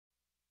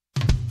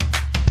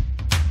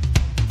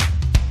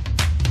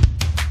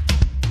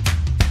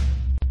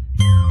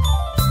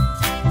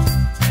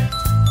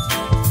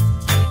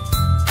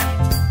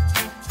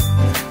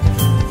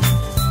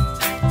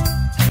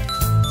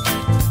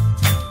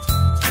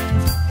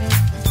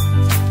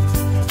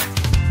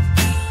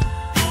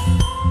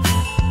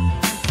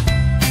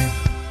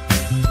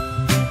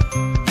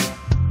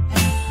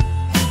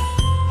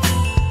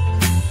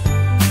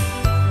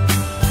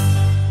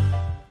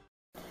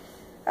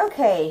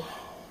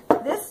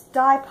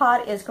dye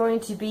pot is going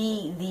to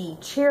be the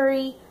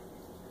cherry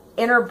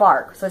inner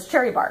bark. So it's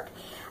cherry bark.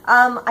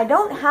 I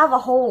don't have a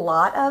whole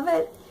lot of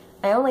it.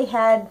 I only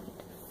had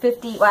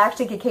 50, well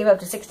actually it came up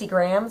to 60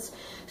 grams.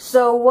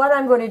 So what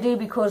I'm going to do,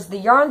 because the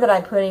yarn that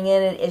I'm putting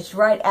in it is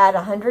right at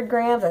 100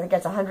 grams, I think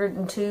that's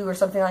 102 or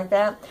something like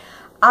that,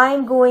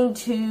 I'm going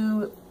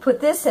to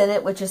put this in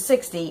it, which is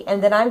 60,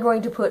 and then I'm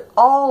going to put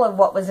all of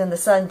what was in the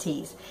sun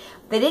teas.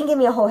 They didn't give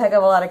me a whole heck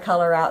of a lot of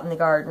color out in the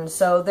garden,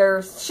 so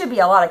there should be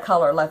a lot of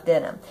color left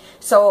in them.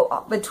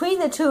 So between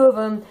the two of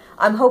them,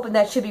 I'm hoping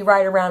that should be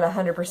right around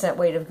 100%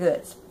 weight of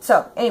goods.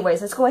 So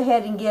anyways, let's go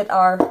ahead and get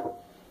our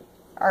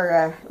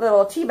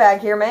little tea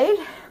bag here made.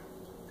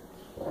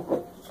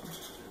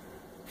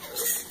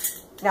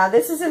 Now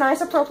this is an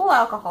isopropyl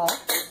alcohol.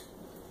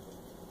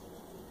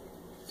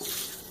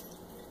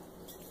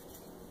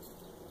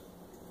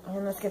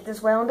 And let's get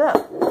this wound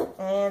up.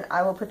 And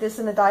I will put this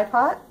in the dye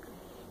pot.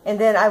 And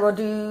then I will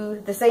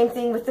do the same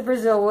thing with the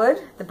Brazilwood.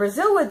 The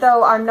Brazilwood,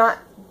 though, I'm not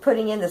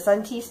putting in the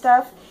sun tea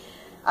stuff.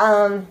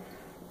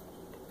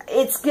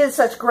 It gives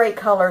such great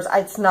colors,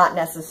 it's not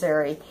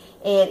necessary.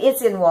 And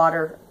it's in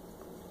water.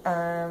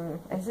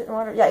 Is it in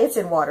water? Yeah, it's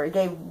in water. It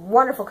gave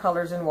wonderful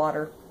colors in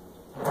water.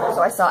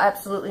 So I saw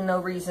absolutely no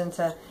reason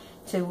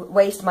to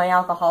waste my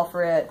alcohol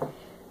for it.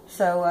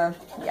 So,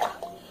 yeah.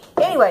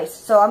 Anyways,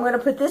 so I'm going to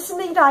put this in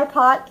the dye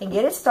pot and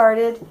get it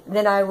started.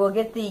 Then I will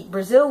get the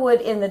Brazilwood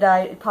in the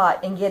dye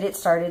pot and get it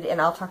started, and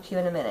I'll talk to you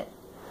in a minute.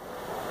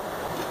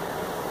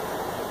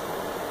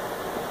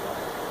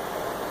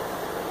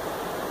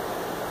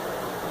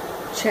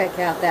 Check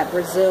out that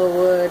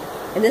Brazilwood.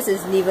 And this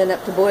isn't even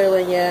up to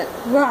boiling yet.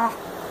 Wow,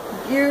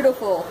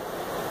 beautiful.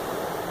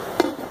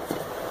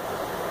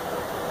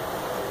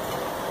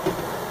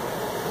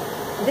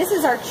 This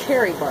is our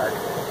cherry bark.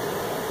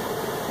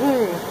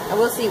 And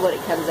we'll see what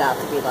it comes out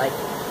to be like.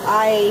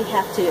 I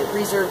have to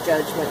reserve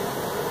judgment.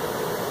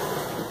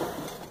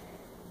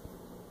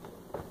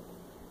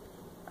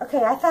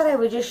 Okay, I thought I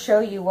would just show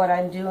you what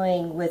I'm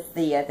doing with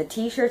the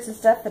t-shirts and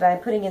stuff that I'm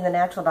putting in the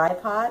natural dye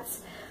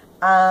pots.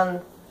 I'm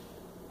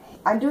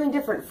doing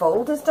different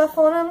folds and stuff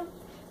on them,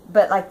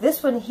 but like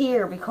this one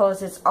here,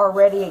 because it's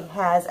already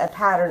has a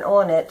pattern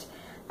on it,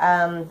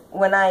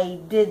 when I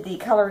did the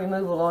color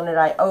removal on it,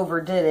 I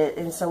overdid it,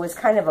 and so it's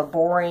kind of a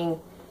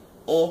boring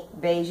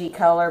beigey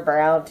color,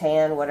 brown,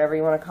 tan, whatever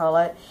you want to call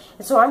it.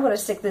 And so I'm going to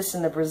stick this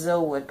in the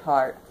Brazilwood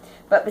part.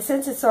 But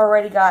since it's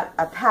already got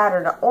a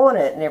pattern on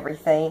it and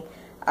everything,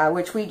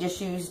 which we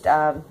just used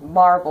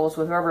marbles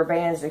with rubber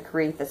bands to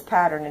create this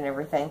pattern and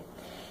everything.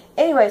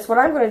 Anyways, what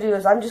I'm going to do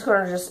is I'm just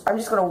going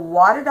to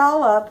wad it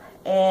all up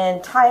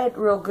and tie it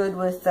real good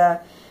with.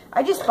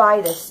 I just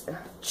buy this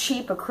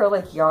cheap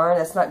acrylic yarn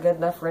that's not good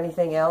enough for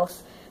anything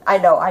else. I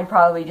know, I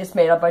probably just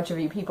made a bunch of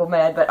you people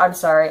mad, but I'm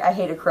sorry, I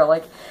hate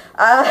acrylic.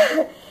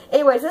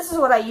 Anyways, this is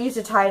what I use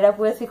to tie it up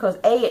with because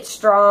A, it's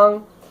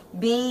strong,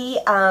 B,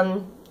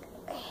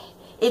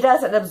 it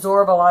doesn't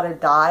absorb a lot of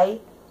dye.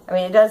 I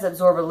mean, it does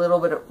absorb a little,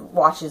 but it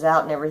washes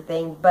out and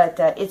everything, but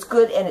it's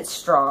good and it's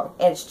strong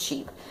and it's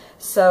cheap.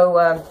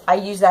 So I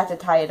use that to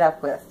tie it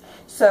up with.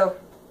 So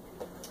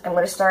I'm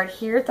going to start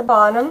here at the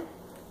bottom,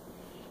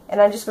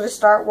 and I'm just going to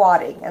start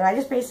wadding. And I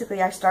just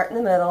basically, I start in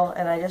the middle,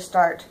 and I just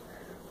start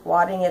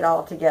wadding it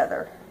all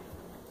together.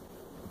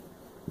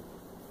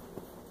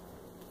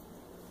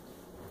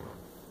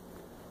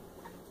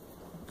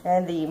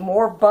 And the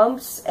more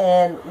bumps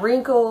and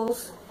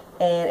wrinkles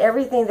and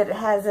everything that it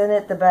has in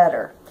it, the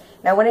better.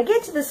 Now when I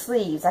get to the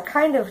sleeves, I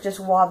kind of just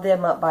wad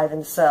them up by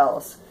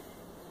themselves.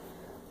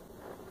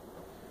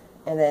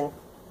 And then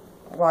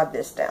wad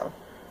this down.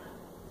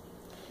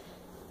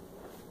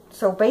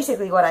 So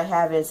basically what I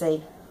have is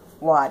a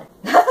wad.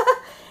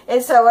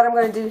 And so what I'm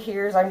going to do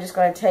here is I'm just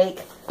going to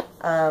take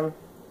the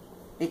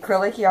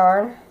acrylic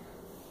yarn,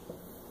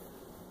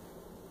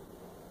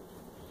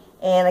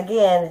 and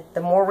again, the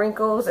more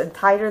wrinkles and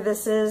tighter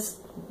this is,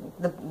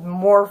 the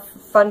more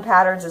fun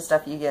patterns and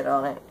stuff you get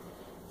on it.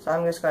 So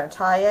I'm just going to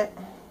tie it,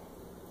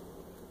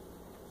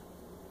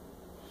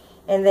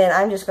 and then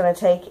I'm just going to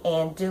take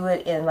and do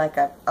it in like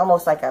a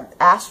almost like a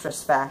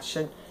asterisk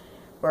fashion,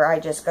 where I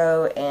just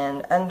go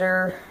and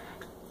under,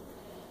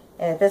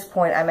 and at this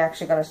point I'm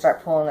actually going to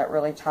start pulling it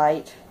really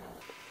tight.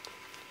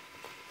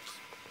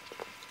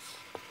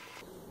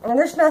 And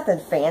there's nothing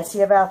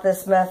fancy about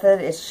this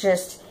method. It's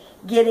just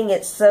getting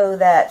it so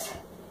that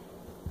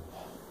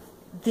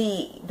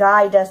the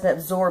dye doesn't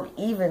absorb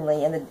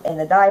evenly in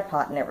the dye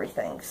pot and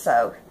everything.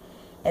 So,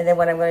 and then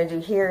what I'm going to do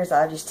here is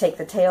I'll just take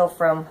the tail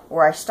from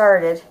where I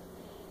started,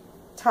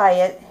 tie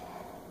it.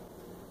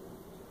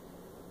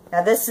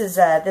 Now this is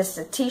this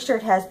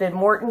t-shirt has been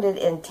mortared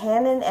in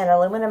tannin and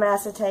aluminum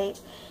acetate,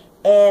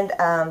 and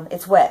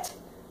it's wet.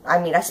 I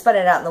mean, I spun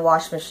it out in the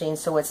wash machine,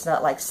 so it's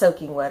not like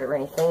soaking wet or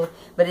anything,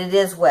 but it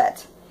is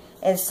wet.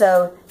 And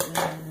so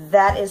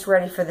that is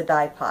ready for the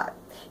dye pot.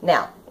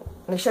 Now,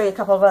 let me show you a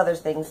couple of other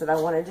things that I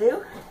want to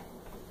do.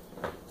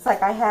 It's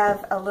like I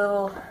have a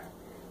little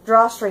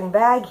drawstring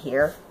bag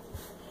here,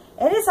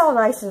 and it's all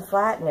nice and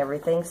flat and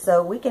everything,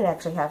 so we can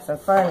actually have some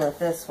fun with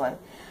this one.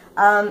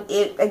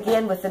 It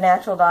again, with the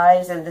natural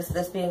dyes and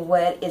this being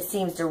wet, it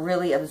seems to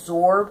really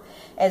absorb,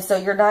 and so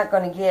you're not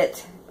going to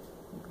get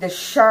the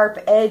sharp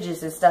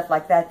edges and stuff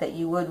like that that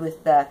you would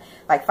with the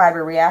like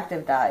fiber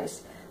reactive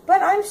dyes.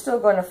 But I'm still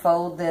going to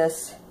fold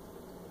this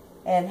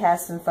and have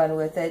some fun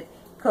with it,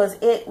 because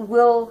it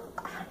will,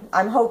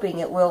 I'm hoping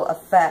it will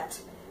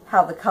affect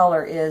how the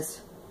color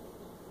is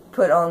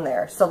put on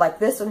there. So like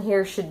this one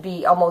here should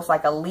be almost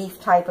like a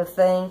leaf type of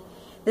thing.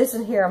 This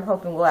one here I'm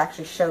hoping will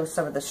actually show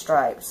some of the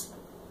stripes.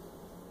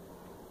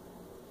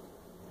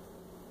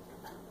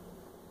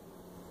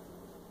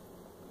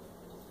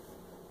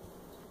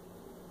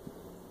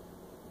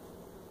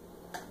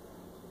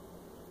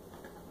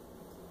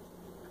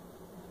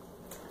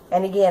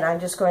 And again, I'm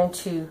just going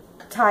to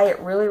tie it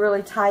really,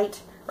 really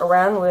tight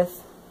around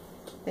with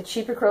the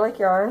cheap acrylic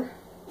yarn.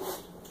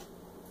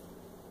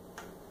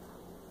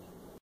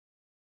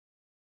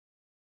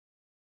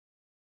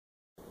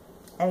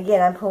 And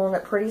again, I'm pulling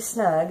it pretty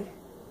snug.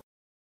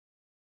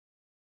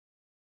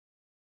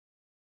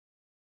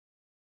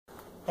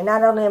 And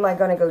not only am I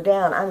going to go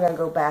down, I'm going to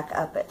go back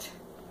up it.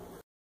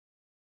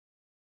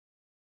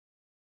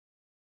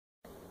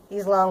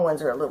 These long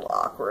ones are a little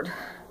awkward.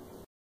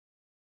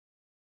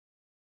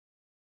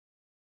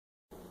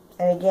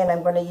 And again,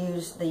 I'm going to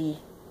use the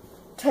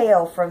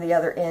tail from the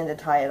other end to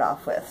tie it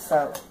off with.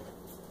 So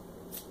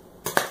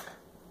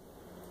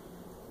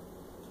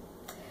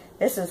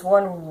this is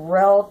one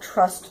Rel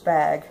Trust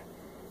bag.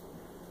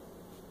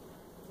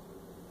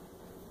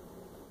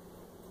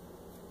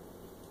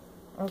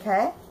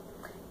 Okay.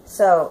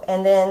 So,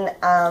 and then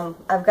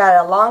I've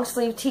got a long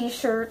sleeve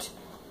t-shirt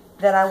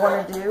that I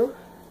want to do.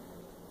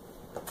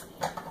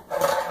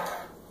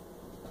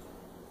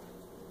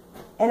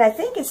 And I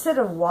think instead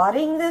of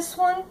wadding this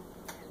one,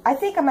 I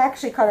think I'm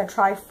actually going to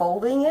try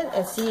folding it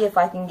and see if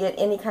I can get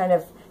any kind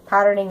of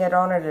patterning it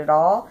on it at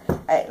all.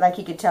 Like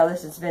you could tell,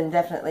 this has been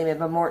definitely been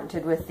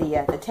mortared with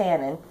the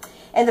tannin.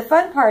 And the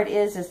fun part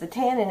is the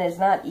tannin is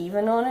not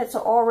even on it,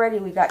 so already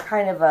we got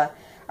kind of a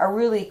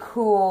really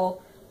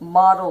cool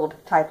mottled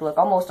type look,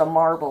 almost a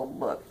marbled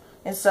look.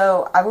 And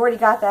so I've already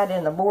got that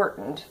in the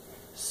mortared.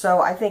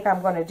 So I think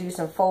I'm going to do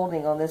some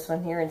folding on this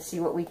one here and see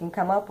what we can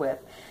come up with.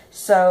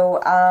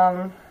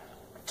 So,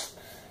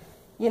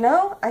 you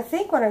know, I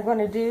think what I'm going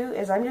to do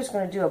is I'm just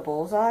going to do a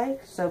bullseye.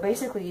 So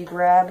basically you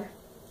grab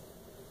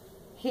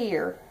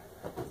here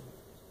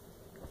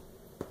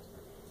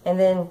and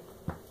then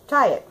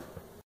tie it.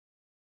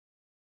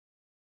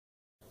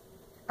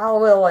 I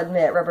will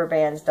admit, rubber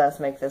bands does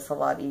make this a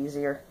lot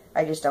easier.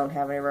 I just don't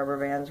have any rubber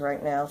bands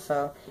right now,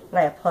 so, and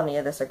I have plenty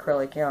of this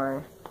acrylic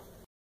yarn.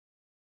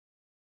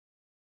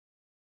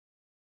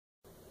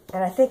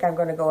 And I think I'm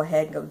going to go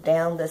ahead and go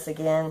down this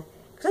again,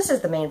 because this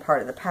is the main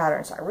part of the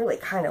pattern, so I really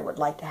kind of would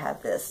like to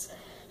have this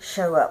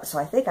show up. So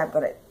I think I'm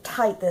going to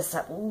tighten this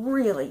up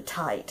really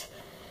tight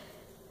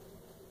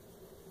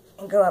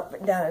and go up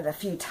and down it a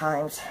few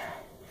times.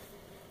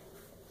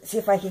 See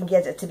if I can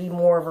get it to be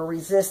more of a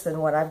resist than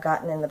what I've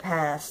gotten in the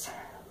past.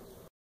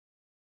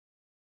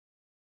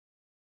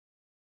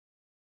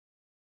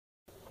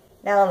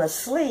 Now on the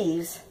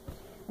sleeves,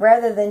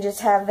 rather than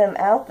just have them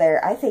out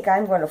there, I think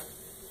I'm going to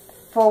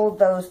fold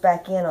those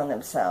back in on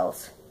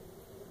themselves.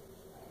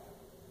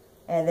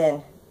 And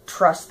then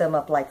truss them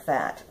up like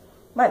that.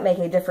 Might make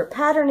a different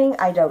patterning,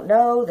 I don't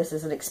know. This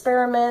is an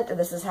experiment, and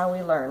this is how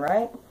we learn,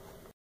 right?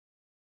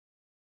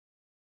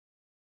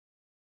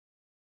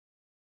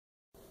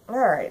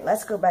 Alright,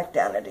 let's go back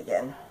down it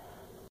again.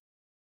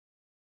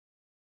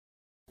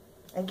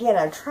 Again,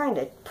 I'm trying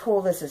to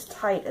pull this as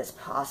tight as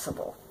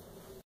possible.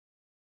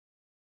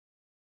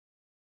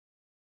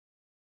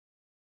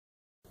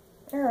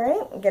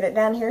 Alright, get it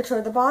down here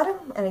toward the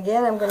bottom, and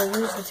again I'm going to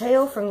use the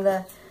tail from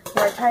the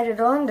where I tied it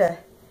on to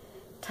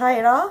tie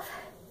it off.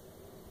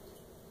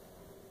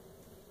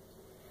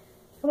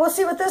 And we'll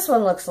see what this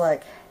one looks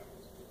like.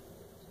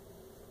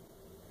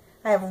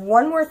 I have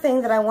one more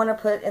thing that I want to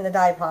put in the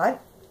dye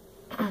pot,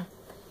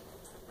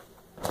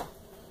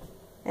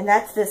 and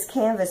that's this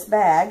canvas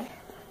bag.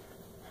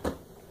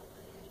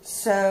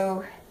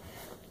 So,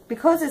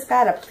 because it's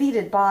got a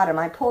pleated bottom,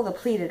 I pull the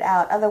pleated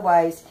out,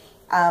 otherwise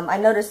I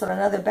noticed on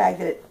another bag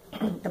that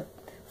the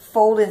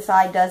fold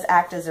inside does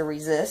act as a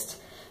resist.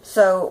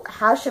 So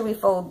how should we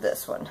fold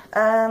this one?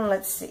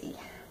 Let's see.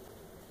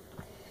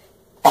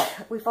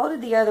 We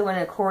folded the other one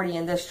in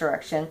accordion this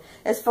direction.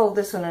 Let's fold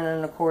this one in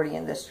an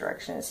accordion this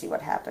direction and see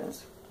what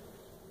happens.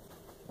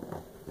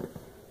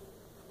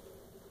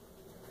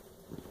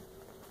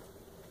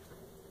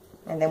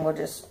 And then we'll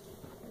just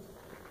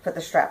put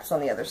the straps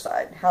on the other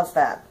side. How's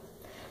that?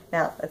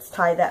 Now let's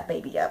tie that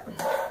baby up.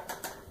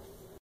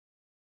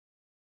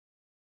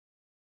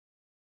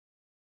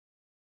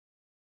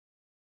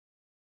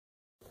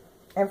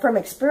 And from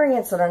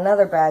experience on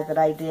another bag that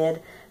I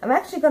did, I'm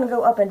actually going to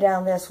go up and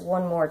down this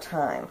one more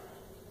time.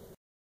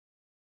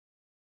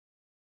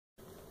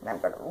 And I'm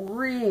going to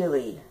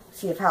really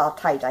see how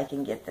tight I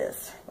can get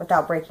this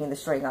without breaking the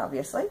string,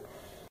 obviously.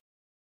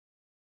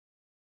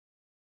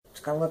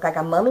 It's going to look like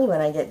a mummy when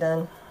I get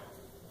done.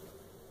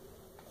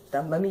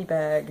 The mummy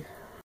bag.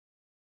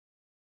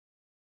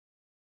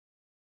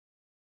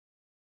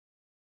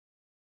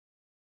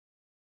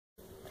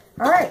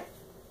 Alright,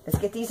 let's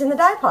get these in the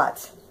dye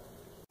pots.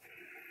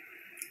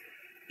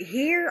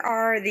 Here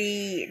are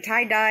the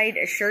tie-dyed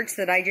shirts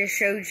that I just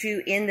showed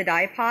you in the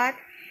dye pot.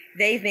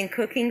 They've been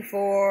cooking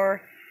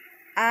for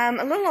a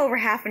little over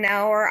half an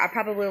hour. I'll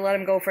probably let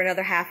them go for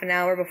another half an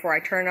hour before I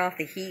turn off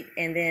the heat,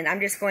 and then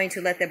I'm just going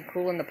to let them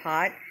cool in the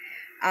pot.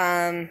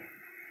 I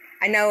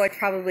know it's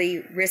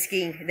probably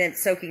risking them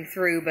soaking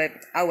through, but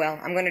oh well,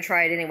 I'm going to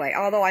try it anyway.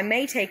 Although I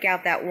may take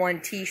out that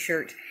one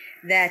t-shirt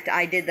that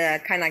I did the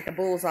kind of like the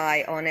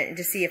bullseye on it, and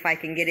to see if I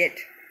can get it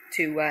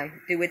to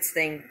do its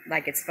thing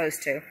like it's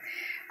supposed to.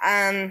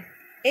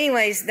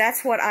 Anyways,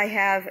 that's what I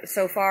have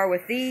so far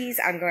with these.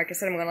 Like I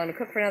said, I'm going to let them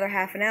cook for another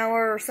half an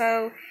hour or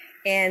so,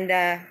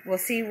 and we'll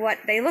see what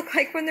they look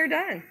like when they're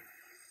done.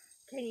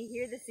 Can you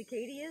hear the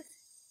cicadas?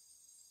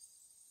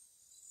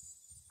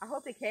 I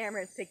hope the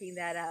camera is picking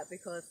that up,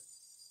 because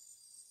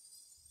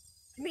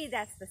to me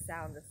that's the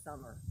sound of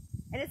summer.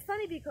 And it's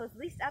funny because at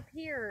least up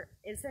here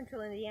in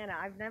central Indiana,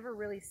 I've never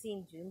really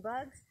seen June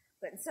bugs.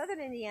 But in southern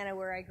Indiana,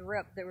 where I grew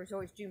up, there was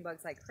always June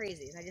bugs like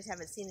crazy. And I just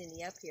haven't seen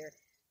any up here.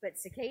 But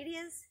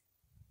cicadas,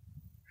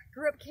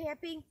 grew up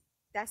camping,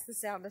 that's the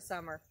sound of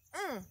summer.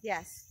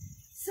 Yes.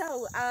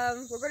 So,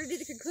 we're going to do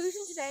the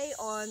conclusion today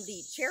on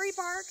the cherry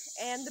bark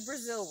and the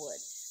Brazilwood.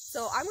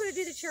 So I'm going to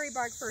do the cherry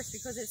bark first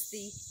because it's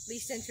the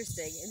least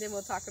interesting. And then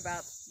we'll talk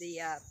about the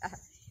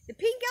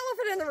pink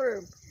elephant in the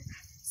room.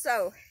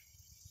 So,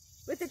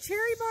 with the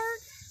cherry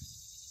bark,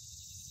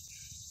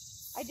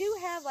 I do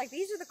have, like,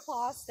 these are the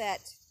cloths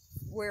that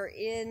were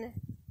in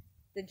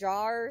the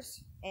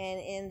jars and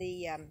in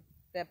the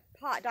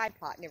dye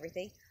pot and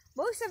everything.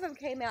 Most of them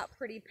came out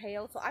pretty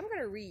pale, so I'm going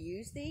to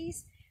reuse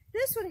these.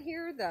 This one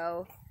here,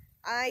 though,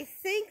 I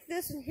think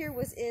this one here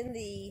was in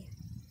the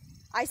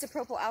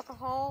isopropyl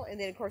alcohol and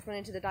then, of course, went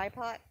into the dye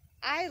pot.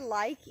 I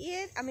like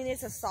it. I mean,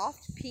 it's a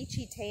soft,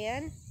 peachy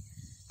tan.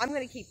 I'm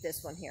going to keep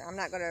this one here. I'm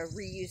not going to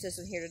reuse this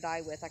one here to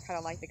dye with. I kind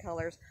of like the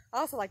colors. I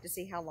also like to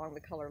see how long the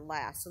color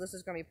lasts. So this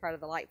is going to be part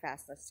of the light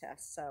fastness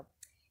test. So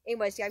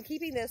anyways, yeah, I'm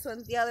keeping this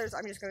one. The others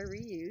I'm just going to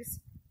reuse.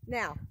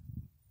 Now,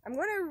 I'm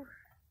going to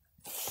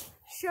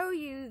show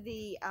you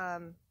the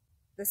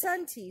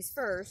sun teas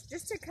first,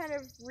 just to kind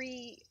of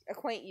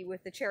reacquaint you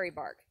with the cherry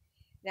bark.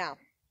 Now,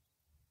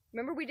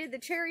 remember we did the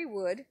cherry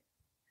wood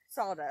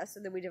sawdust,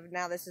 and then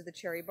now this is the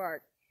cherry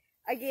bark.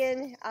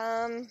 Again,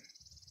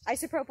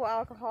 isopropyl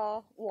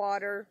alcohol,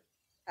 water,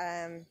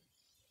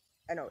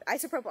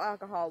 isopropyl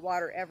alcohol,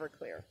 water,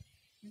 Everclear.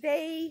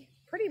 They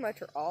pretty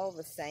much are all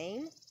the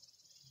same.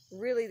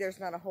 Really, there's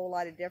not a whole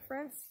lot of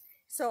difference.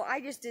 So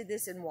I just did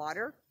this in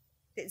water.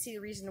 Didn't see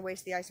a reason to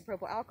waste the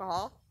isopropyl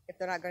alcohol if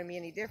they're not going to be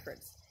any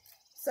difference.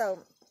 So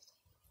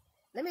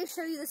let me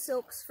show you the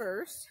silks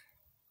first.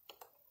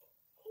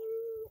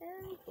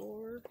 And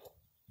for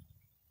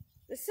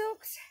the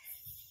silks,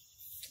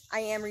 I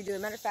am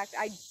redoing. Matter of fact,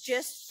 I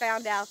just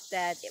found out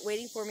that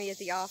waiting for me at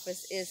the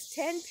office is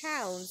 10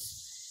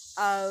 pounds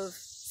of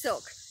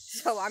silk.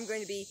 So I'm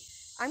going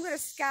to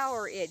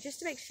scour it just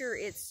to make sure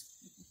it's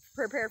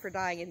prepared for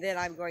dyeing, and then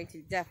I'm going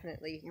to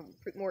definitely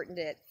Morton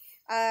it.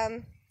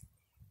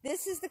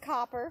 This is the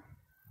copper.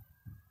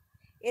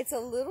 It's a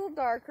little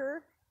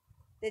darker.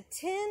 The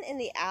tin and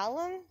the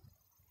alum,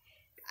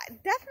 I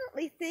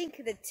definitely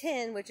think the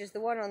tin, which is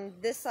the one on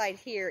this side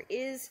here,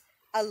 is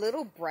a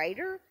little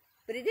brighter,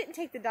 but it didn't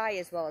take the dye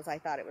as well as I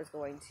thought it was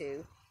going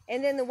to.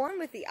 And then the one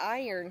with the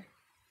iron,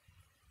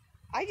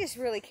 I just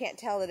really can't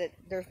tell that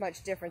there's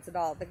much difference at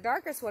all. The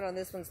darkest one on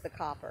this one's the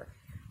copper.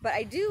 But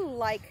I do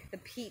like the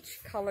peach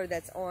color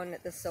that's on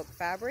the silk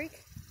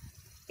fabric.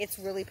 It's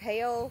really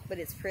pale, but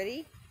it's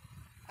pretty.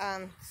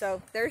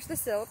 So there's the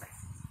silk.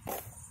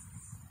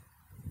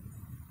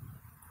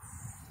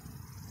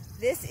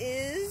 This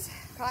is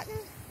cotton.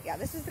 Yeah,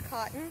 this is the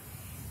cotton.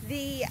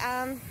 The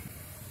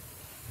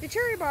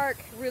cherry bark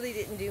really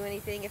didn't do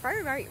anything. If I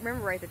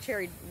remember right, the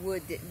cherry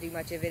wood didn't do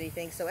much of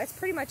anything. So that's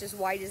pretty much as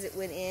white as it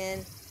went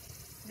in.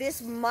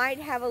 This might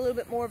have a little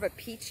bit more of a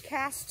peach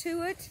cast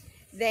to it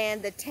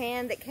than the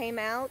tan that came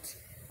out.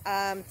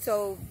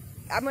 So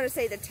I'm going to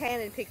say the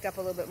tan had picked up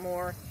a little bit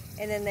more.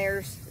 And then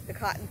there's the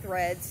cotton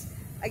threads.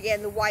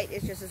 Again, the white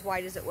is just as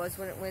white as it was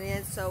when it went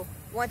in. So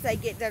once I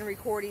get done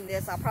recording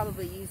this, I'll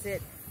probably use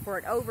it for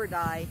an over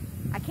dye.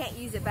 I can't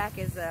use it back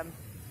as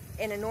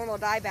in a normal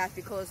dye bath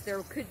because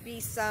there could be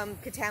some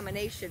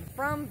contamination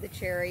from the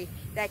cherry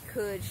that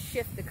could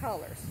shift the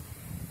colors.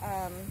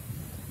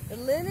 The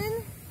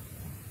linen,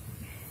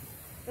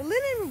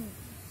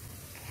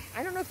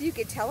 I don't know if you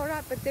could tell or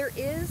not, but there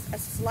is a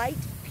slight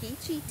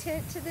peachy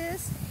tint to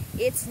this.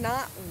 It's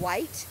not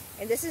white,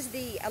 and this is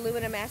the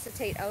aluminum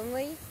acetate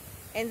only.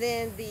 And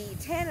then the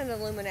tan and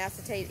aluminum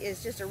acetate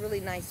is just a really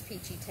nice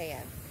peachy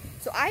tan.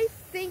 So I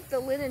think the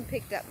linen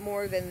picked up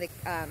more than the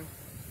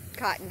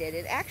cotton did.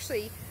 And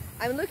actually,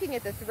 I'm looking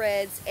at the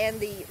threads, and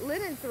the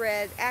linen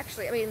thread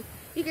actually, I mean,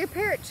 you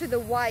compare it to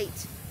the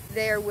white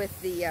there with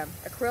the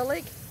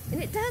acrylic,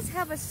 and it does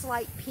have a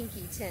slight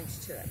pinky tinge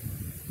to it.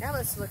 Now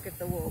let's look at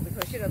the wool,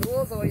 because, you know, the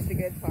wool's always the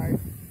good part.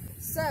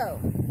 So,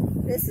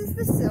 this is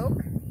the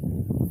silk.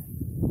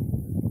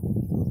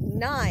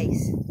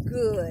 Nice,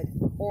 good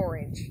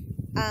orange.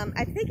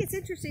 I think it's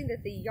interesting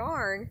that the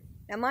yarn,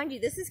 now mind you,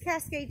 this is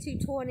Cascade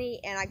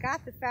 220, and I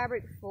got the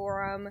fabric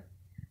from,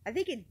 I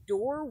think it's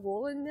Door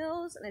Woolen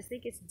Mills, and I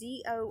think it's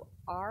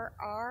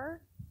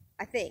DORR,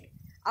 I think.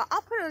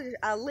 I'll put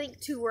a link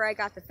to where I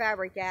got the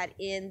fabric at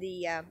in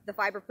the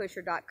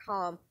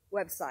fiberpusher.com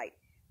website.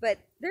 But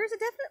there's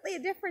definitely a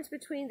difference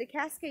between the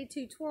Cascade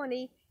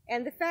 220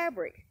 and the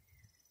fabric.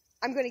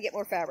 I'm going to get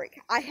more fabric.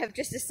 I have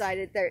just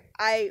decided that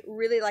I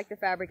really like the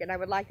fabric and I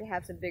would like to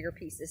have some bigger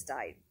pieces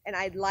dyed. And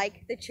I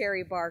like the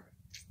cherry bark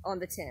on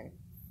the tin.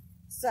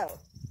 So,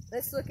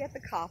 let's look at the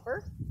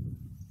copper.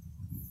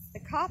 The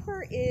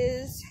copper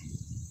is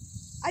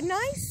a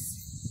nice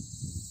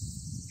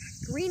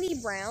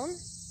greeny brown.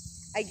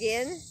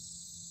 Again,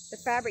 the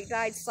fabric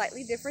dyed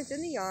slightly different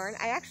than the yarn.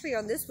 I actually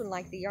on this one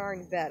like the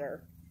yarn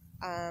better.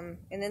 And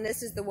then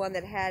this is the one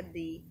that had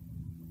the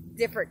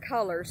different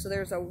colors. So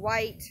there's a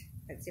white,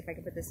 let's see if I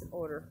can put this in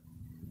order.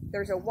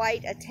 There's a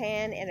white, a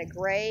tan, and a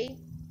gray.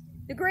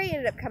 The gray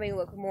ended up coming to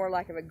look more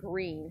like of a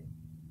green.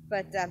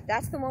 But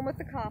that's the one with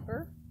the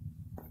copper.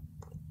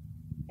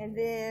 And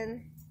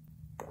then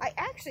I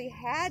actually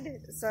had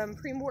some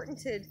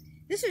pre-mortanted,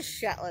 this is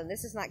Shetland,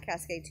 this is not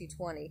Cascade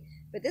 220.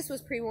 But this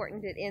was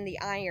pre-mortanted in the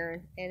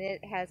iron, and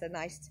it has a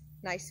nice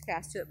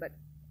cast to it. But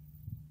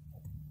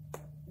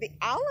the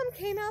alum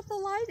came out the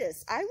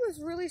lightest. I was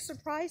really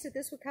surprised that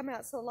this would come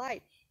out so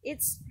light.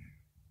 It's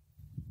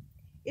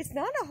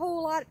not a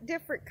whole lot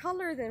different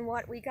color than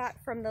what we got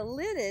from the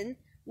linen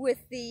with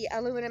the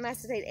aluminum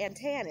acetate and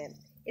tannin.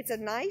 It's a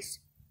nice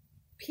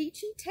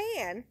peachy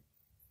tan,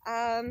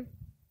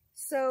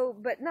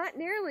 but not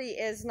nearly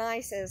as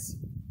nice as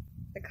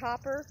the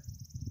copper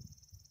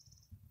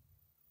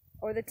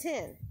or the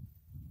tin.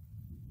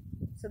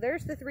 So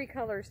there's the three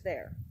colors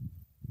there.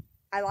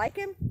 I like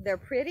them. They're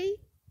pretty.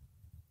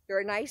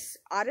 They're nice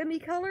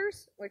autumny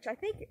colors, which I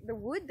think the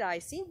wood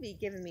dyes seem to be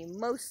giving me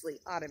mostly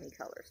autumny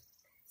colors.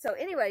 So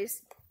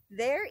anyways,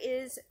 there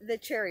is the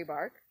cherry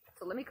bark.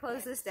 So let me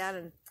close this down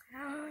and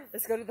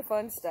let's go to the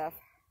fun stuff.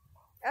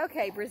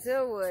 Okay,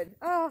 Brazilwood.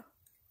 Oh,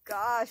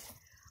 gosh.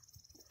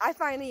 I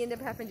finally ended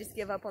up having to just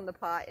give up on the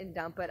pot and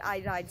dump it. I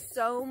dyed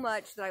so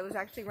much that I was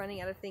actually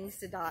running out of things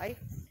to dye.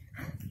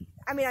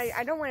 I mean,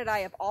 I don't want to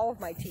dye up all of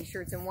my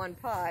t-shirts in one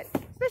pot,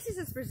 especially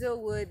since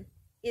Brazilwood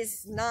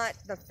is not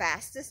the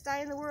fastest dye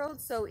in the world,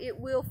 so it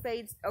will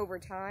fade over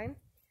time.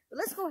 But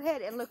let's go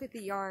ahead and look at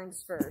the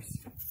yarns first.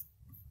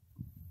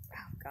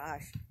 Oh,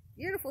 gosh.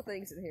 Beautiful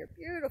things in here.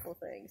 Beautiful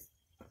things.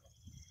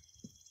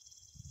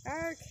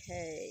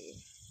 Okay.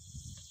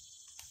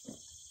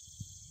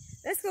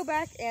 Let's go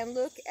back and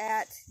look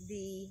at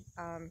the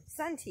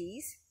sun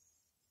tees.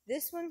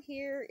 This one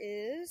here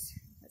is,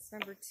 that's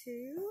number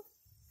 2.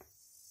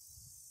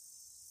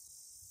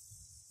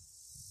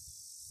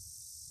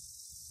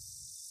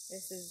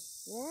 This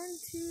is 1,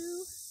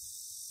 2.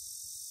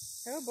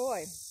 Oh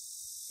boy,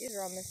 these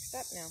are all mixed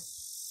up now.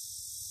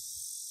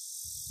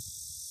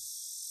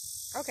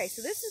 Okay,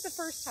 so this is the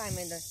first time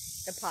in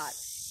the pot.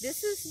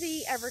 This is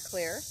the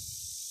Everclear.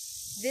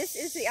 This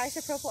is the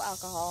isopropyl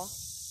alcohol.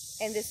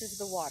 And this is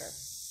the water.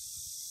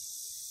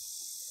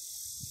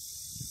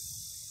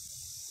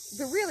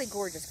 They're really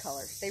gorgeous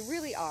colors. They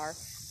really are.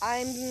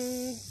 I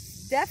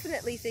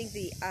definitely think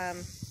the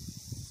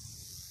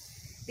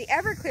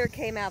Everclear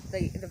came out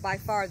by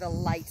far the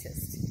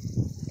lightest.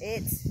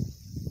 It's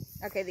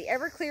okay. The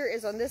Everclear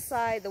is on this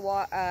side. The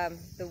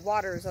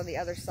water is on the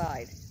other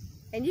side,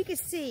 and you can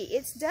see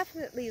it's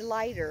definitely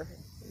lighter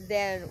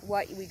than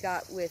what we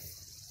got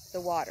with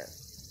the water.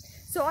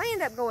 So I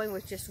ended up going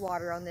with just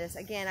water on this.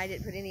 Again, I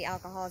didn't put any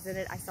alcohols in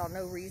it. I saw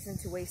no reason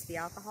to waste the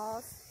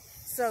alcohols.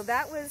 So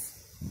that was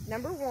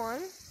number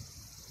 1.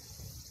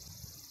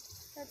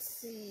 Let's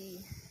see.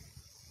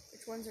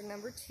 Which ones are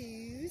number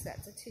 2s?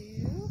 That's a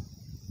 2.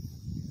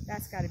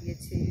 That's got to be a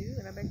 2.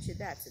 And I bet you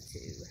that's a 2.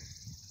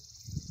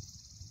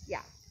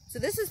 Yeah. So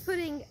this is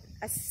putting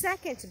a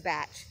second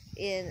batch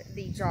in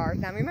the jar.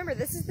 Now remember,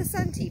 this is the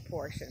sun tea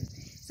portion.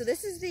 So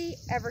this is the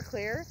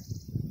Everclear,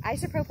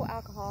 isopropyl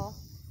alcohol,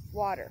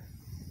 water.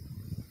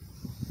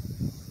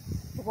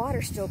 The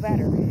water's still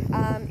better.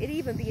 It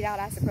even beat out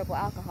isopropyl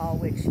alcohol,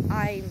 which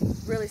I'm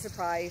really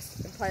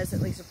surprised and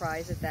pleasantly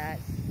surprised at that.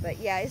 But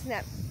yeah, isn't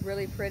that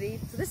really pretty?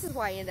 So this is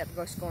why I ended up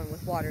just going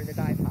with water in the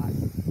dye pot.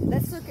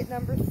 Let's look at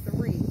number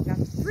 3. Now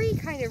 3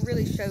 kind of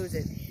really shows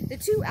it. The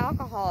 2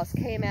 alcohols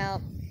came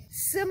out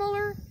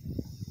similar.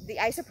 The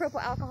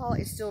isopropyl alcohol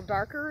is still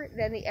darker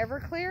than the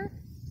Everclear,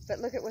 but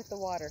look at with the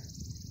water.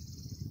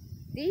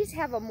 These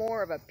have a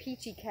more of a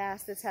peachy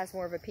cast. This has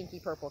more of a pinky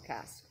purple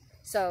cast.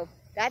 So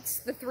that's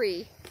the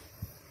 3.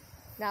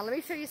 Now let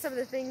me show you some of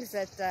the things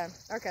that,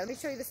 okay, let me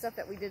show you the stuff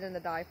that we did in the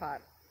dye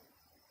pot.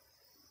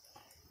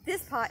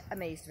 This pot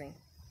amazed me.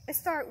 Let's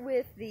start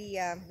with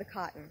the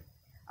cotton.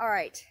 All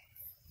right.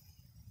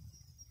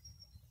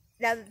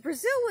 Now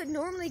Brazilwood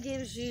normally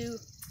gives you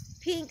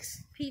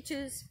pinks,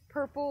 peaches,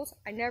 purples.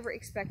 I never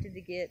expected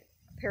to get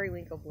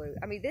periwinkle blue.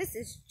 I mean, this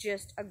is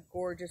just a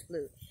gorgeous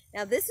blue.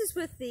 Now this is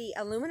with the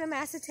aluminum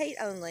acetate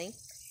only,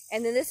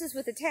 And then this is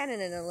with the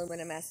tannin and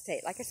aluminum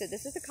acetate. Like I said,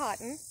 this is the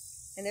cotton,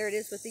 and there it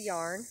is with the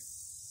yarn.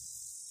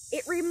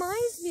 It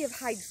reminds me of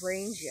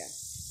hydrangea,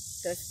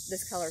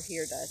 this color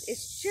here does.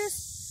 It's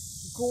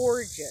just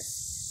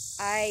gorgeous.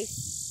 I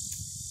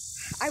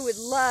would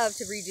love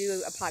to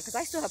redo a pot, because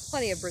I still have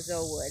plenty of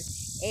Brazilwood,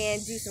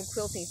 and do some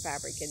quilting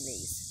fabric in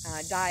these.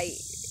 Dye,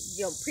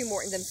 you know,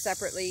 pre-mortar them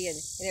separately and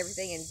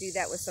everything, and do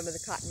that with some of the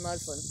cotton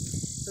muslin.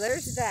 So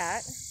there's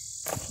that.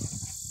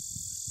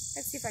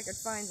 Let's see if I can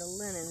find the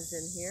linens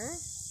in here.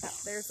 Oh,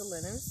 there's the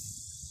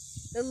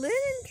linens. The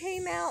linen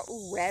came out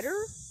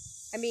redder.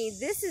 I mean,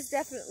 this is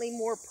definitely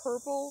more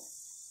purple.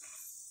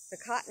 The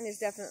cotton is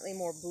definitely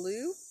more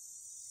blue.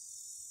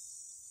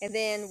 And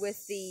then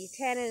with the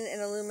tannin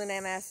and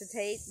aluminum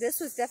acetate, this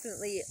was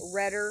definitely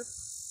redder,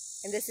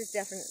 and this is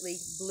definitely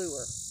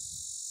bluer.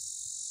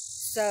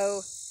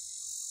 So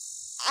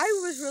I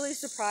was really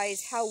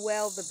surprised how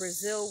well the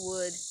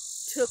Brazilwood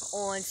took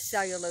on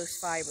cellulose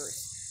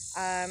fibers.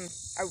 I'm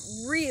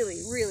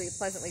really, really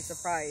pleasantly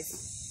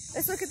surprised.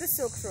 Let's look at the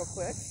silks real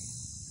quick.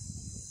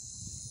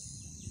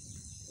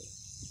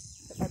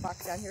 Put my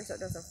box down here so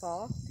it doesn't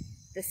fall.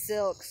 The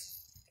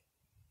silks.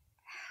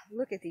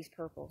 Look at these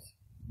purples.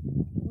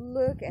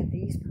 Look at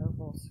these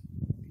purples.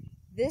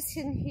 This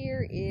in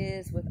here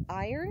is with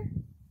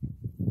iron.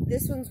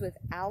 This one's with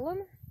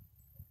alum.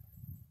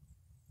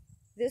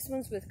 This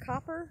one's with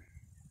copper.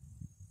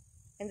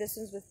 And this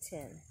one's with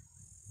tin.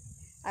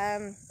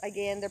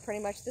 Again, they're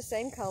pretty much the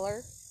same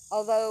color,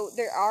 although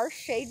there are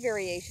shade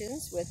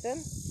variations with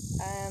them.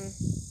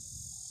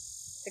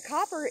 The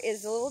copper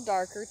is a little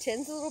darker,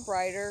 tin's a little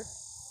brighter,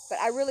 but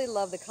I really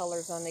love the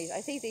colors on these.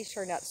 I think these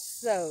turned out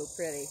so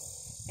pretty,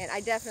 and I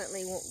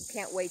definitely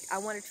can't wait. I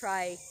want to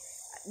try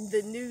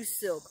the new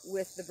silk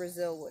with the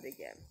Brazilwood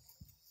again.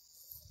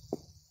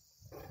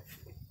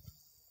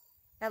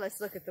 Now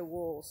let's look at the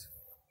wools.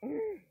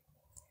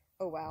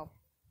 Oh, wow.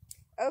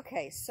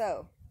 Okay,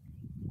 so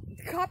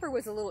the copper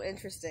was a little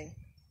interesting.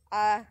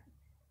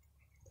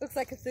 Looks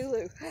like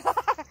Cthulhu.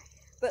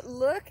 But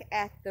look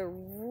at the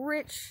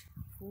rich,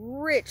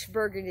 rich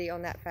burgundy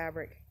on that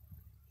fabric.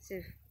 So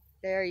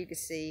there you can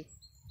see.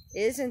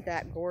 Isn't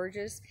that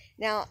gorgeous?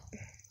 Now,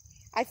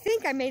 I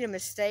think I made a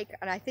mistake,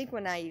 and I think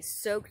when I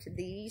soaked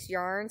these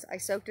yarns, I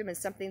soaked them in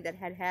something that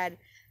had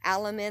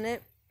alum in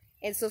it.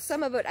 And so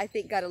some of it, I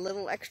think, got a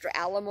little extra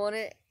alum on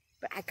it.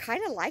 But I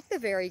kind of like the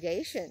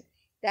variegation.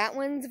 That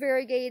one's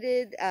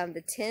variegated.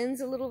 The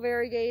tin's a little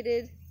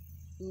variegated.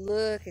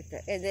 Look at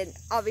that. And then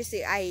obviously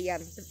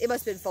it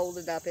must have been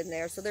folded up in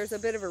there. So there's a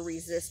bit of a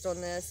resist on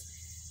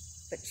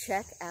this. But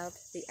check out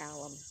the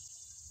alum.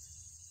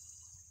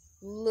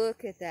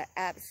 Look at that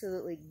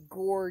absolutely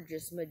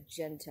gorgeous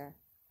magenta.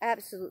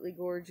 Absolutely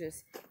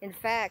gorgeous. In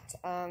fact,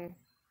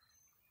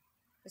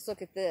 let's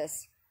look at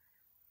this.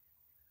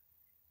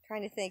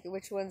 Trying to think of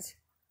which ones.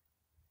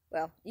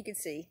 Well, you can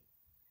see.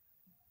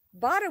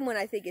 Bottom one,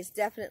 I think, is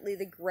definitely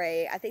the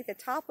gray. I think the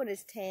top one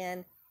is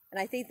tan, and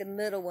I think the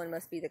middle one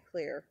must be the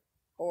clear,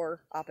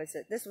 or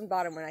opposite. This one,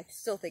 bottom one, I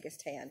still think is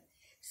tan.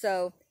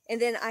 So, and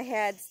then I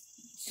had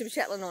some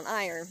Shetland on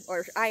iron,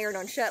 or iron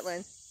on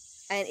Shetland,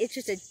 and it's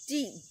just a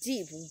deep,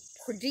 deep,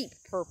 deep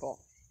purple.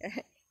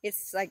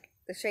 It's like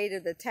the shade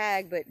of the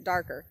tag, but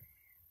darker.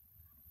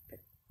 But,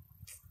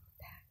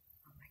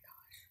 oh my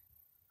gosh,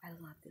 I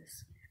love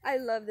this. I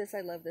love this, I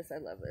love this, I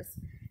love this.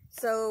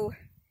 So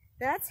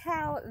that's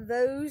how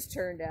those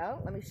turned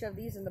out. Let me shove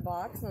these in the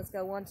box and let's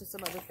go on to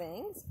some other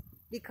things.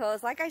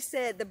 Because like I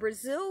said, the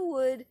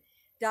Brazilwood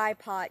dye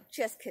pot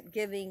just kept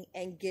giving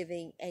and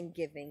giving and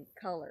giving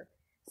color.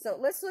 So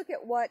let's look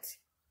at what,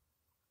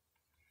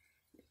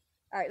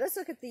 alright, let's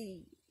look at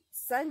the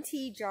Sun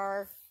Tea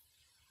Jar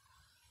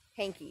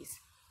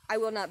hankies. I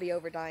will not be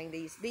over dyeing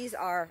these. These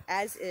are,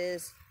 as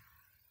is,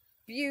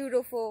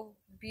 beautiful,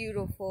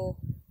 beautiful,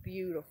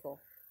 beautiful.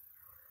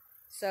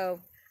 So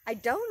I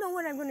don't know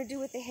what I'm going to do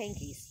with the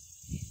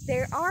hankies.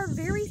 They are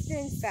very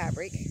thin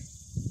fabric.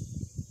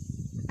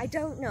 I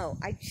don't know.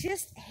 I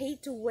just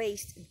hate to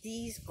waste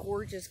these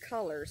gorgeous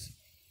colors.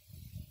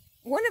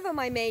 One of them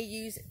I may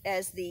use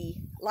as the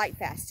light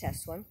fast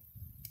test one.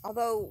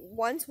 Although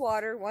one's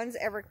water, one's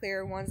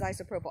Everclear, one's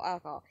isopropyl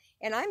alcohol.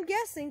 And I'm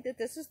guessing that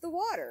this is the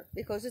water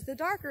because it's the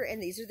darker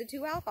and these are the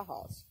two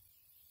alcohols.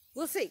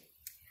 We'll see.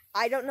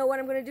 I don't know what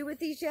I'm going to do with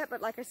these yet,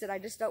 but like I said, I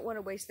just don't want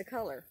to waste the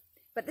color.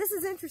 But this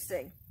is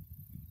interesting.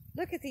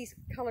 Look at these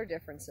color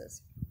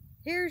differences.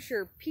 Here's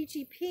your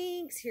peachy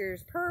pinks,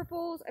 here's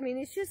purples. I mean,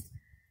 it's just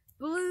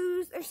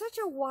blues. There's such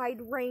a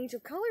wide range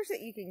of colors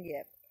that you can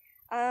get.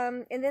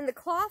 And then the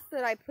cloth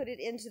that I put it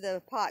into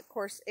the pot, of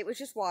course, it was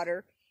just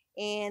water.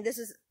 And this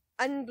is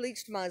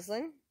unbleached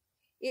muslin.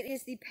 It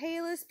is the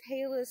palest,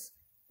 palest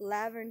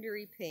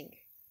lavendery pink.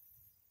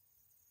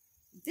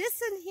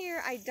 This in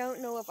here, I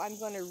don't know if I'm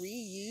going to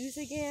reuse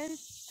again.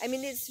 I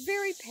mean, it's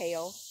very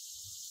pale,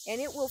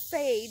 and it will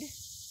fade.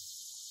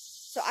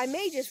 So I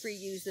may just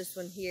reuse this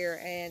one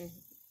here, and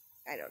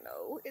I don't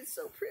know. It's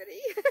so pretty.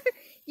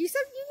 You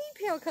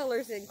need pale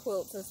colors in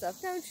quilts and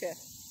stuff, don't you?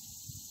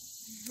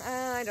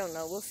 I don't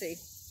know. We'll see.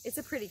 It's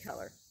a pretty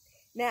color.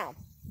 Now,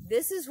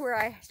 this is where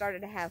I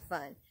started to have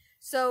fun.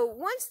 So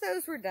once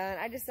those were done,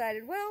 I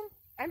decided, well,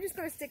 I'm just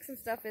going to stick some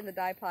stuff in the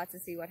dye pots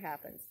and see what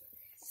happens.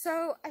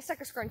 So I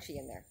stuck a scrunchie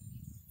in there.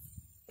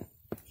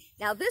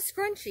 Now this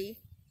scrunchie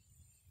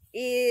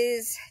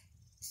is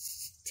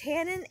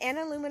tannin and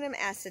aluminum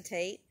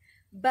acetate,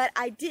 but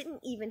I didn't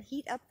even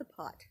heat up the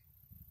pot.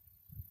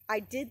 I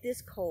did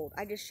this cold.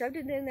 I just shoved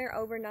it in there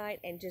overnight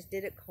and just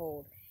did it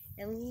cold.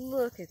 And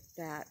look at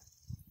that.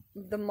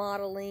 The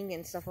modeling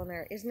and stuff on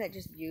there. Isn't that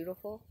just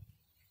beautiful?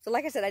 So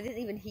like I said, I didn't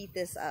even heat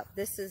this up.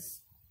 This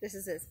is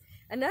this.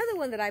 Another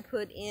one that I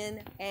put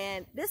in,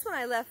 and this one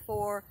I left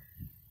for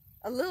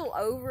a little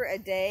over a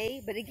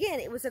day, but again,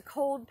 it was a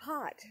cold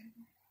pot.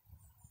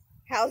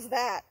 How's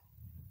that?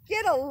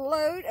 Get a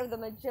load of the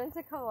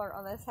magenta color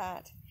on this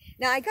hat.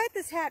 Now, I got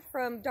this hat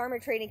from Dharma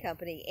Trading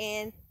Company,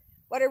 and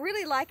what I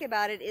really like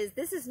about it is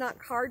this is not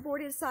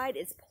cardboard inside,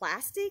 it's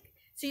plastic,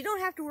 so you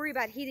don't have to worry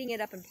about heating it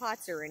up in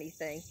pots or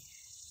anything.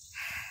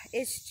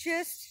 It's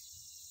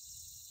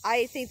just,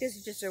 I think this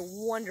is just a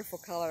wonderful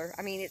color.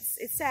 I mean,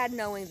 it's sad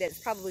knowing that it's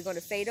probably going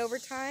to fade over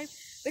time,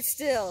 but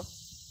still,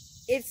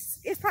 it's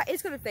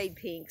going to fade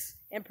pinks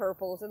and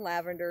purples and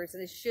lavenders,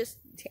 and it's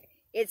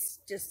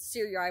just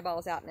sear your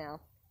eyeballs out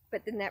now.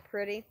 But isn't that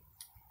pretty?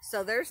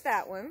 So there's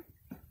that one.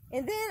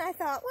 And then I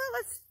thought, well,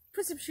 let's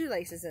put some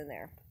shoelaces in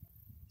there.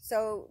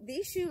 So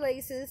these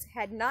shoelaces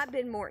had not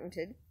been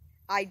mortoned.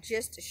 I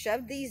just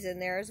shoved these in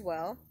there as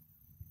well.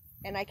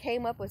 And I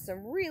came up with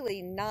some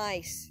really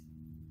nice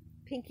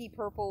pinky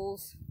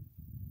purples.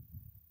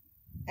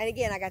 And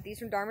again, I got these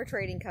from Dharma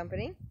Trading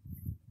Company.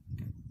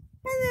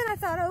 And then I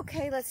thought,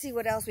 okay, let's see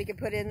what else we could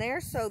put in there.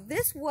 So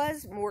this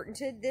was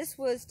mortoned. This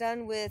was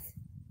done with,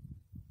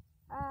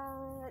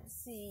 let's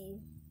see.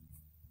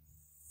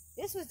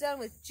 This was done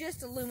with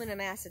just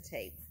aluminum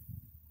acetate.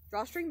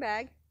 Drawstring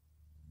bag.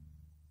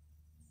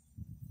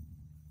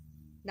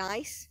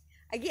 Nice.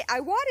 Again, I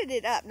wadded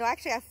it up. No,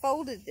 actually, I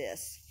folded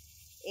this.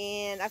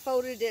 And I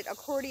folded it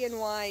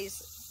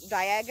accordion-wise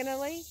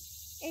diagonally.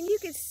 And you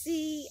can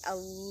see a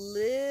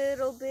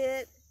little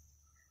bit.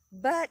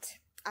 But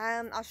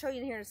I'll show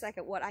you here in a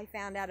second what I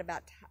found out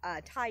about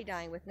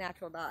tie-dyeing with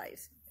natural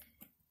dyes.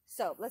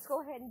 So, let's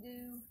go ahead and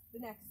do the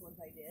next ones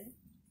I did.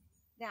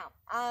 Now,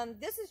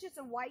 this is just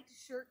a white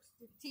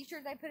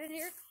t-shirt I put in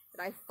here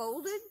that I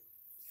folded.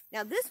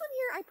 Now, this one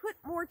here, I put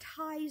more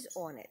ties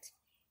on it.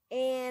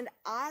 And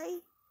I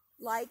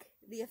like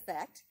the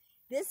effect.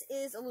 This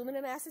is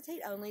aluminum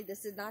acetate only.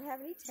 This did not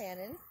have any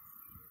tannin.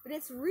 But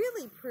it's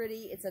really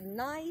pretty. It's a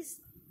nice,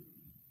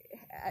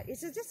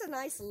 just a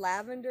nice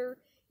lavender.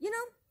 You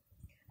know,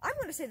 I'm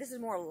going to say this is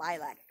more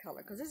lilac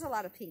color because there's a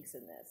lot of pinks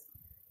in this.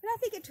 But I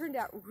think it turned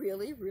out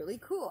really, really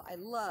cool. I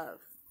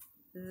love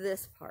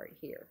this part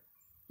here.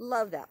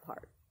 Love that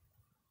part.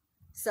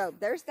 So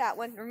there's that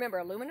one. Remember,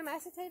 aluminum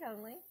acetate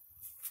only.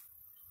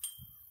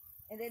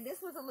 And then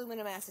this was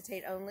aluminum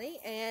acetate only.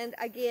 And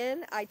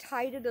again, I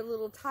tied it a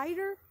little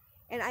tighter.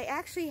 And I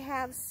actually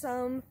have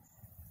some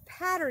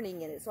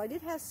patterning in it. So I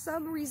did have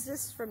some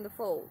resist from the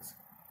folds.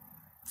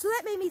 So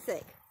that made me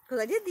think.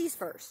 Because I did these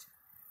first.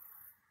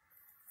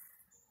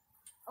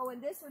 Oh,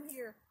 and this one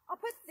here. I'll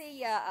put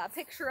the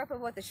picture up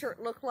of what the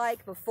shirt looked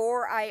like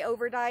before I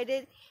overdyed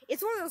it.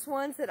 It's one of those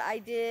ones that I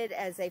did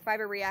as a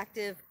fiber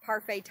reactive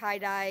parfait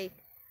tie-dye,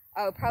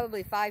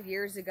 probably 5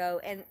 years ago,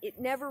 and it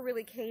never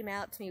really came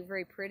out to me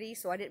very pretty,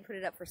 so I didn't put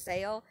it up for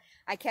sale.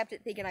 I kept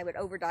it thinking I would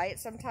overdye it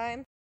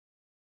sometime.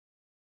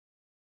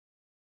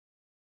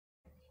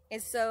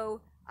 And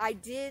so I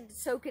did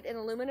soak it in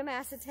aluminum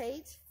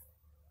acetate,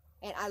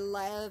 and I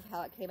love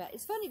how it came out.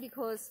 It's funny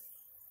because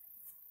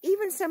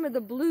even some of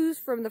the blues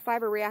from the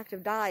fiber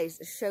reactive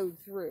dyes showed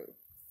through.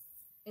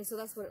 And so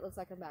that's what it looks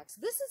like on back. So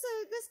this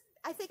is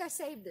I think I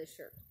saved this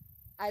shirt.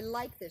 I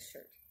like this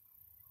shirt.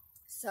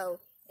 So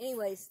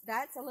anyways,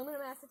 that's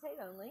aluminum acetate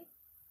only.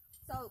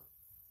 So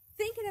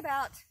thinking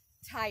about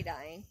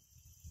tie-dyeing,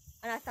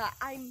 and I thought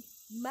I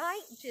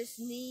might just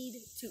need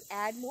to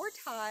add more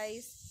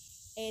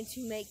ties and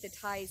to make the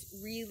ties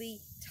really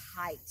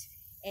tight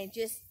and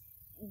just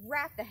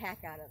wrap the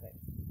heck out of it.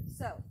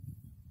 So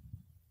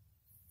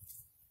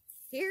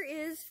here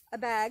is a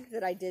bag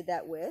that I did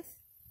that with,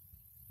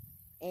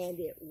 and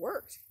it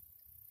worked.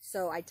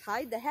 So I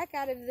tied the heck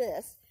out of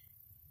this,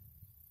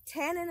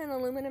 tannin and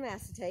aluminum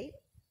acetate.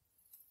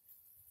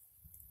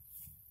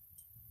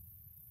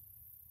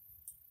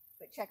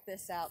 But check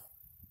this out.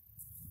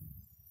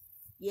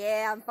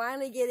 Yeah, I'm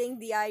finally getting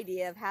the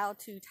idea of how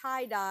to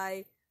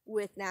tie-dye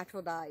with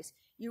natural dyes.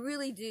 You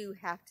really do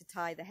have to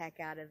tie the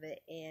heck out of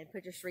it and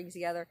put your strings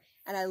together.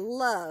 And I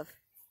love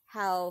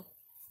how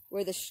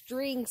where the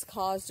strings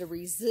cause to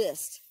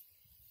resist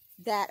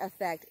that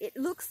effect. It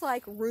looks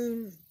like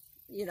rune,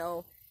 you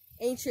know,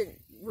 ancient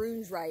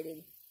runes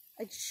writing.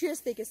 I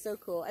just think it's so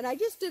cool. And I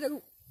just did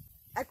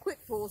a quick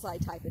fool's eye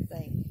type of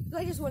thing.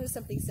 Because I just wanted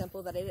something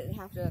simple that I didn't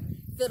have to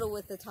fiddle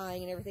with the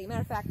tying and everything.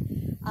 Matter of fact,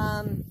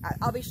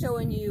 I'll be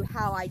showing you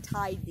how I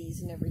tied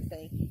these and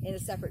everything in a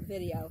separate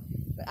video.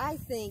 But I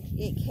think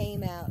it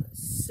came out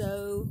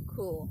so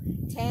cool.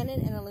 Tannin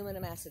and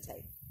aluminum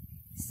acetate.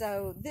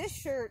 So this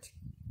shirt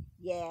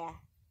Yeah,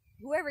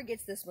 whoever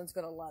gets this one's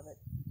going to love it.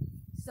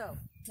 So,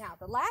 now,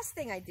 the last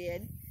thing I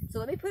did, so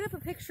let me put up a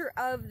picture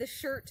of the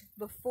shirt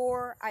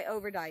before I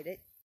overdyed it.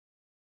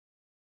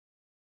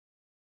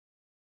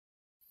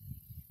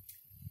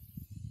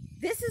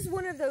 This is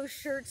one of those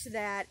shirts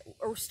that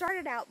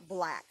started out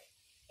black.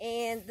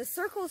 And the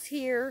circles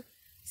here,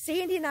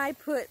 Sandy and I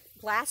put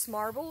glass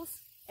marbles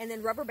and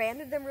then rubber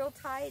banded them real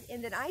tight.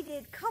 And then I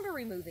did color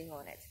removing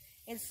on it.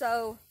 And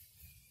so,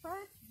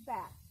 front,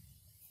 back.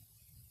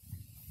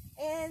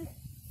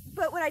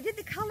 But when I did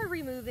the color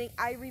removing,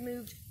 I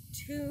removed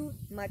too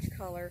much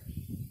color.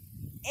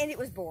 And it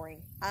was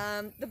boring.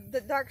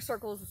 The dark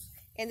circles,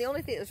 and the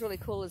only thing that was really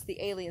cool is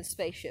the alien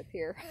spaceship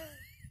here.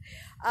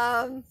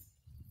 But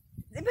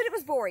it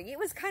was boring. It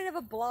was kind of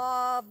a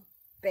blob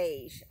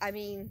beige. I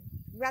mean,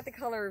 about the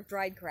color of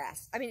dried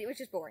grass. I mean, it was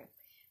just boring.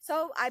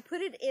 So I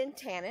put it in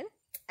tannin,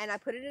 and I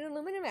put it in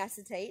aluminum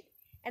acetate,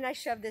 and I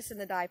shoved this in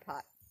the dye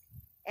pot.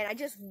 And I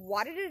just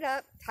wadded it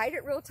up, tied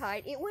it real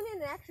tight. It went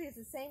in actually at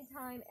the same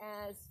time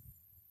as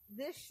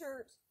this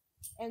shirt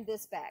and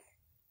this bag.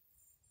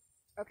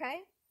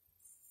 Okay?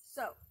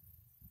 So,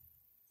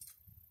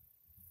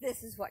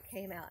 this is what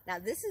came out. Now,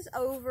 this is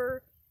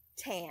over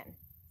tan.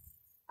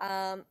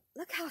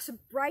 Look how so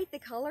bright the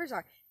colors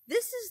are.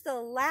 This is the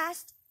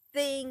last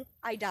thing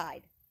I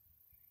dyed.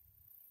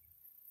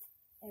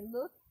 And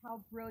look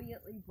how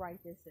brilliantly bright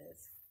this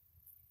is.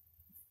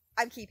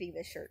 I'm keeping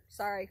this shirt.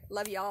 Sorry,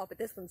 love y'all, but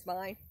this one's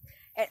mine.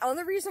 And the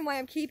only reason why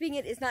I'm keeping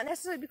it is not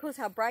necessarily because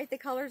how bright the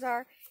colors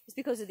are, it's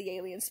because of the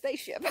alien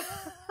spaceship.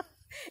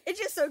 It's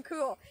just so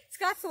cool.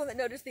 Scott's the one that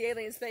noticed the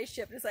alien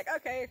spaceship, and it's like,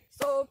 okay,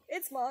 so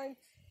it's mine.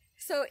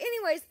 So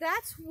anyways,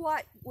 that's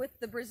what with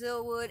the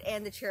Brazilwood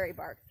and the cherry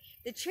bark.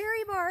 The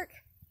cherry bark,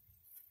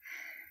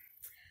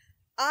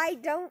 I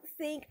don't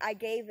think I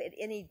gave it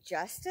any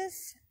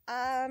justice.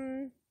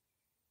 I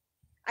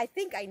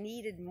think I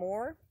needed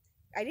more.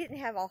 I didn't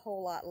have a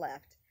whole lot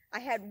left. I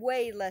had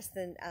way less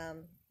than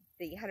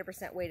the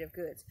 100% weight of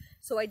goods.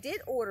 So I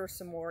did order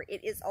some more.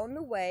 It is on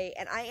the way,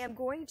 and I am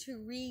going to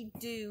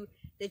redo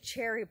the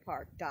cherry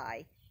bark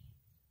dye.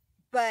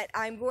 But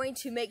I'm going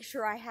to make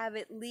sure I have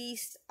at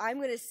least, I'm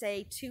going to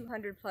say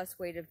 200 plus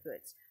weight of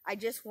goods. I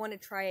just want to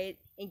try it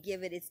and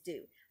give it its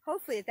due.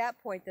 Hopefully at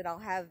that point that I'll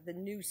have the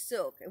new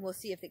silk, and we'll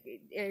see if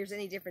there's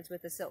any difference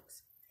with the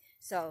silks.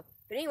 So,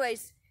 but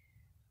anyways,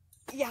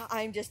 yeah,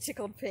 I'm just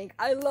tickled pink.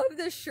 I love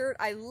this shirt.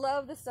 I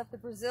love the stuff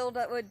that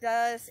Brazilwood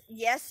does.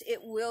 Yes, it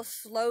will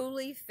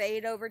slowly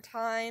fade over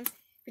time.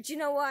 But you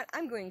know what?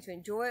 I'm going to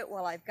enjoy it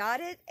while I've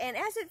got it. And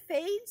as it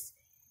fades,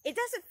 it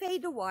doesn't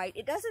fade to white.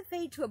 It doesn't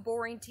fade to a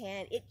boring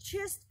tan. It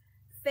just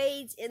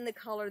fades in the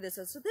color this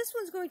is. So this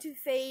one's going to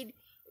fade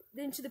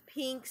into the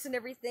pinks and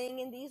everything.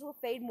 And these will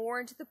fade more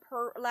into the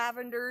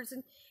lavenders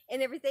and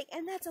everything.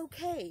 And that's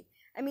okay.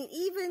 I mean,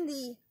 even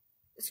the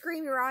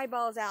scream your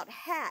eyeballs out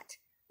hat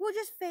will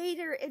just fade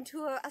her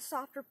into a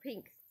softer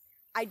pink.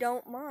 I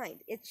don't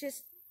mind. It's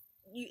just,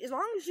 as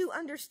long as you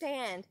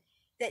understand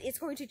that it's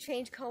going to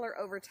change color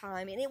over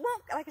time. And it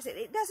won't, like I said,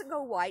 it doesn't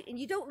go white and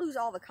you don't lose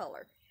all the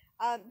color.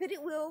 But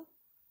it will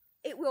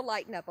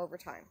lighten up over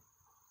time.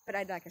 But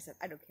like I said,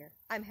 I don't care.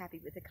 I'm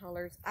happy with the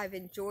colors. I've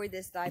enjoyed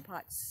this dye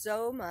pot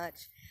so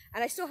much.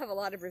 And I still have a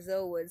lot of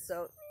Brazilwood,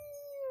 so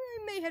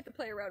I may have to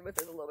play around with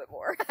it a little bit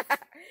more.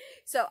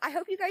 So I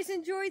hope you guys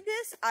enjoyed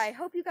this. I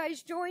hope you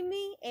guys join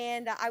me,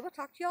 and I will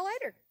talk to y'all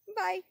later.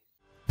 Bye.